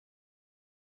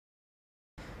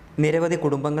നിരവധി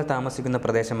കുടുംബങ്ങൾ താമസിക്കുന്ന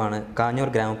പ്രദേശമാണ് കാഞ്ഞൂർ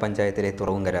ഗ്രാമപഞ്ചായത്തിലെ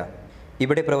തുറവുങ്കര.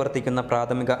 ഇവിടെ പ്രവർത്തിക്കുന്ന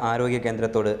പ്രാഥമിക ആരോഗ്യ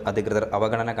കേന്ദ്രത്തോട് അധികൃതർ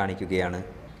അവഗണന കാണിക്കുകയാണ്.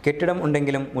 കെട്ടിടം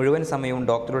ഉണ്ടെങ്കിലും മുഴുവൻ സമയവും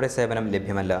ഡോക്ടറുടെ സേവനം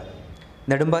ലഭ്യമല്ല.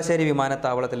 നെടുമ്പാശ്ശേരി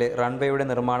വിമാനത്താവളത്തിലെ റൺവേയുടെ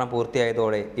നിർമ്മാണം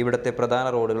പൂർത്തിയായതോടെ ഇവിടുത്തെ പ്രധാന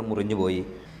റോഡുകൾ മുറിഞ്ഞുപോയി.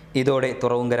 ഇതോടെ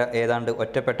തുറവുങ്കര ഏതാണ്ട്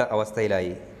ഒറ്റപ്പെട്ട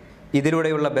അവസ്ഥയിലായി.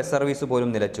 ഇതിലൂടെയുള്ള ബസ് സർവീസ് പോലും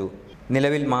നിലച്ചു.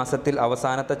 നിലവിൽ മാസത്തിൽ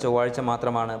അവസാനത്തെ ചൊവ്വാഴ്ച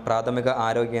മാത്രമാണ് പ്രാഥമിക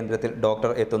ആരോഗ്യ കേന്ദ്രത്തിൽ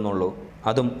ഡോക്ടർ എത്തുന്നുള്ളൂ.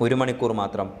 അതും 1 മണിക്കൂർ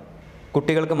മാത്രം.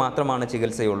 കുട്ടികൾക്ക് മാത്രമാണ്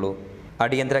ചികിത്സയുള്ളൂ.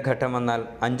 അടിയന്തര ഘട്ടം വന്നാൽ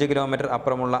 5 കിലോമീറ്റർ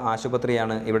അപ്പുറമുള്ള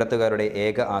ആശുപത്രിയാണ് ഇവിടത്തുകാരുടെ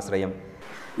ഏക ആശ്രയം.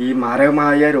 ഈ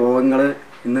മാരകമായ രോഗങ്ങൾ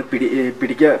ഇന്ന്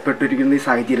പിടിക്കപ്പെട്ടിരിക്കുന്ന ഈ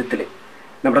സാഹചര്യത്തിൽ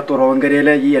നമ്മുടെ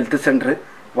തുറവങ്കരയിലെ ഈ ഹെൽത്ത് സെൻറ്റർ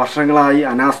വർഷങ്ങളായി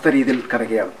അനാസ്ഥ രീതിയിൽ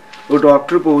കിടക്കുകയാണ്. ഒരു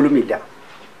ഡോക്ടർ പോലും ഇല്ല.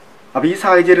 അപ്പോൾ ഈ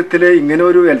സാഹചര്യത്തിൽ ഇങ്ങനെ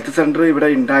ഒരു ഹെൽത്ത് സെൻറ്റർ ഇവിടെ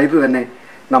ഉണ്ടായത് തന്നെ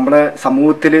നമ്മുടെ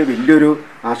സമൂഹത്തിൽ വലിയൊരു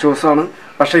ആശ്വാസമാണ്.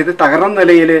 പക്ഷേ ഇത് തകർന്ന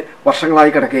നിലയിൽ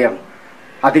വർഷങ്ങളായി കിടക്കുകയാണ്.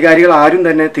 അധികാരികൾ ആരും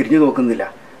തന്നെ തിരിഞ്ഞു നോക്കുന്നില്ല.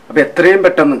 അപ്പോൾ എത്രയും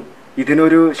പെട്ടെന്ന്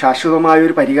ഇതിനൊരു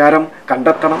ശാശ്വതമായൊരു പരിഹാരം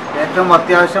കണ്ടെത്തണം. ഏറ്റവും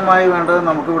അത്യാവശ്യമായി വേണ്ടത്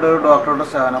നമുക്കിവിടെ ഒരു ഡോക്ടറുടെ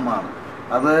സേവനമാണ്.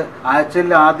 അത്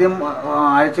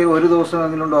ആഴ്ചയിൽ ഒരു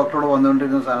ദിവസമെങ്കിലും ഡോക്ടറോട്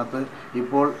വന്നുകൊണ്ടിരുന്ന സ്ഥാനത്ത്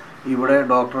ഇപ്പോൾ ഇവിടെ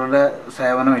ഡോക്ടറുടെ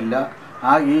സേവനമില്ല.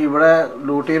 ഇവിടെ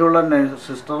ഡ്യൂട്ടിയിലുള്ള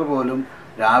സിസ്റ്റർ പോലും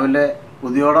രാവിലെ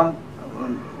ഉദയോടം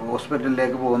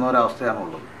ഹോസ്പിറ്റലിലേക്ക് പോകുന്ന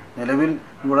ഒരവസ്ഥയാണുള്ളത്. നിലവിൽ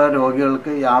ഇവിടെ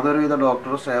രോഗികൾക്ക് യാതൊരുവിധ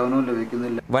ഡോക്ടർ സേവനവും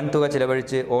ലഭിക്കുന്നില്ല. വൻതുക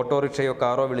ചിലവഴിച്ച് ഓട്ടോറിക്ഷയോ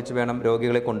കാറോ വിളിച്ചു വേണം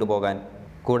രോഗികളെ കൊണ്ടുപോകാൻ.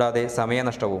 കൂടാതെ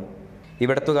സമയനഷ്ടവും.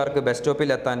 ഇവിടത്തുകാർക്ക് ബസ് സ്റ്റോപ്പിൽ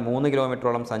എത്താൻ 3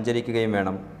 കിലോമീറ്ററോളം സഞ്ചരിക്കുകയും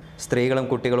വേണം. സ്ത്രീകളും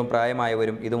കുട്ടികളും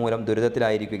പ്രായമായവരും ഇതുമൂലം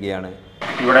ദുരിതത്തിലായിരിക്കുകയാണ്.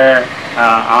 ഇവിടെ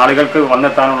ആളുകൾക്ക്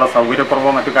വന്നെത്താനുള്ള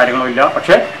സൗകര്യക്കുറവോ മറ്റു കാര്യങ്ങളോ ഇല്ല.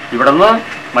 പക്ഷേ ഇവിടുന്ന്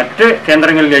മറ്റ്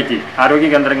കേന്ദ്രങ്ങളിലേക്ക്, ആരോഗ്യ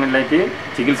കേന്ദ്രങ്ങളിലേക്ക്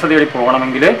ചികിത്സ തേടി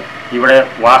പോകണമെങ്കിൽ ഇവിടെ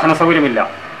വാഹന സൗകര്യമില്ല.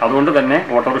 അതുകൊണ്ട് തന്നെ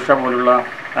ഓട്ടോറിക്ഷ പോലുള്ള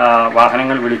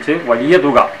വാഹനങ്ങൾ വിളിച്ച് വലിയ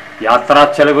തുക യാത്രാ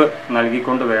ചെലവ്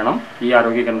നൽകിക്കൊണ്ട് വേണം ഈ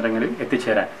ആരോഗ്യ കേന്ദ്രങ്ങളിൽ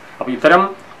എത്തിച്ചേരാൻ. അപ്പോൾ ഇത്തരം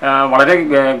വളരെ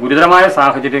ഗുരുതരമായ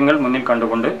സാഹചര്യങ്ങൾ മുന്നിൽ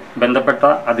കണ്ടുകൊണ്ട് ബന്ധപ്പെട്ട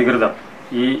അധികൃതർ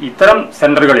ഇത്തരം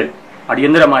സെന്ററുകളിൽ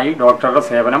അടിയന്തരമായി ഡോക്ടറുടെ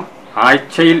സേവനം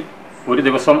ആഴ്ചയിൽ 1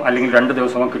 ദിവസം അല്ലെങ്കിൽ 2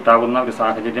 ദിവസമോ കിട്ടാവുന്ന ഒരു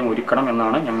സാഹചര്യം ഒരുക്കണം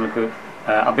എന്നാണ് ഞങ്ങൾക്ക്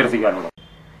അഭ്യർത്ഥിക്കാനുള്ളത്.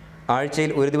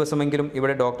 ആഴ്ചയിൽ 1 ദിവസമെങ്കിലും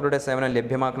ഇവിടെ ഡോക്ടറുടെ സേവനം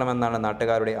ലഭ്യമാക്കണമെന്നാണ്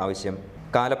നാട്ടുകാരുടെ ആവശ്യം.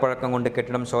 കാലപ്പഴക്കം കൊണ്ട്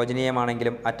കെട്ടിടം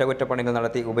ശോചനീയമാണെങ്കിലും അറ്റകുറ്റപ്പണികൾ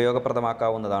നടത്തി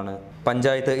ഉപയോഗപ്രദമാക്കാവുന്നതാണ്.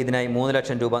 പഞ്ചായത്ത് ഇതിനായി 3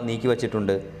 ലക്ഷം രൂപ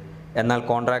നീക്കിവച്ചിട്ടുണ്ട്. എന്നാൽ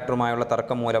കോൺട്രാക്ടറുമായുള്ള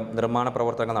തർക്കം മൂലം നിർമ്മാണ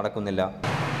പ്രവർത്തനങ്ങൾ നടക്കുന്നില്ല.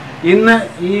 ഇന്ന്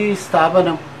ഈ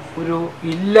സ്ഥാപനം ഒരു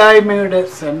ഇല്ലായ്മയുടെ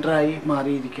സെൻ്ററായി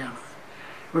മാറിയിരിക്കുകയാണ്.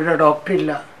 ഇവിടെ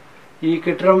ഡോക്ടറില്ല. ഈ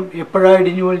കെട്ടിടം എപ്പോഴാണ്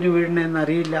ഇടിഞ്ഞു പൊളിഞ്ഞു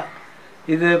വീഴണമെന്നറിയില്ല.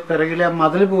 ഇത് പിറകിലെ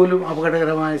മതിൽ പോലും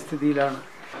അപകടകരമായ സ്ഥിതിയിലാണ്.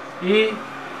 ഈ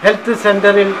ഹെൽത്ത്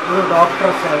സെൻ്ററിൽ ഒരു ഡോക്ടർ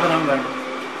സേവനം വേണം.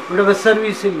 ഇവിടെ ബസ്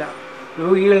സർവീസ് ഇല്ല.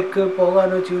 രോഗികൾക്ക്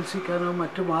പോകാനോ ചികിത്സിക്കാനോ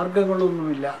മറ്റു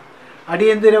മാർഗങ്ങളൊന്നുമില്ല.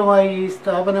 അടിയന്തിരമായി ഈ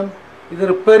സ്ഥാപനം ഇത്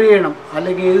റിപ്പയർ ചെയ്യണം.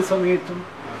 അല്ലെങ്കിൽ ഏത് സമയത്തും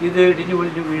ഇത് ഇടിഞ്ഞു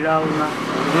പൊളിഞ്ഞു വീഴാവുന്ന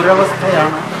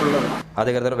ദുരവസ്ഥയാണ് ഉള്ളത്.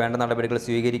 അധികൃതർ വേണ്ട നടപടികൾ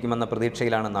സ്വീകരിക്കുമെന്ന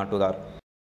പ്രതീക്ഷയിലാണ് നാട്ടുകാർ.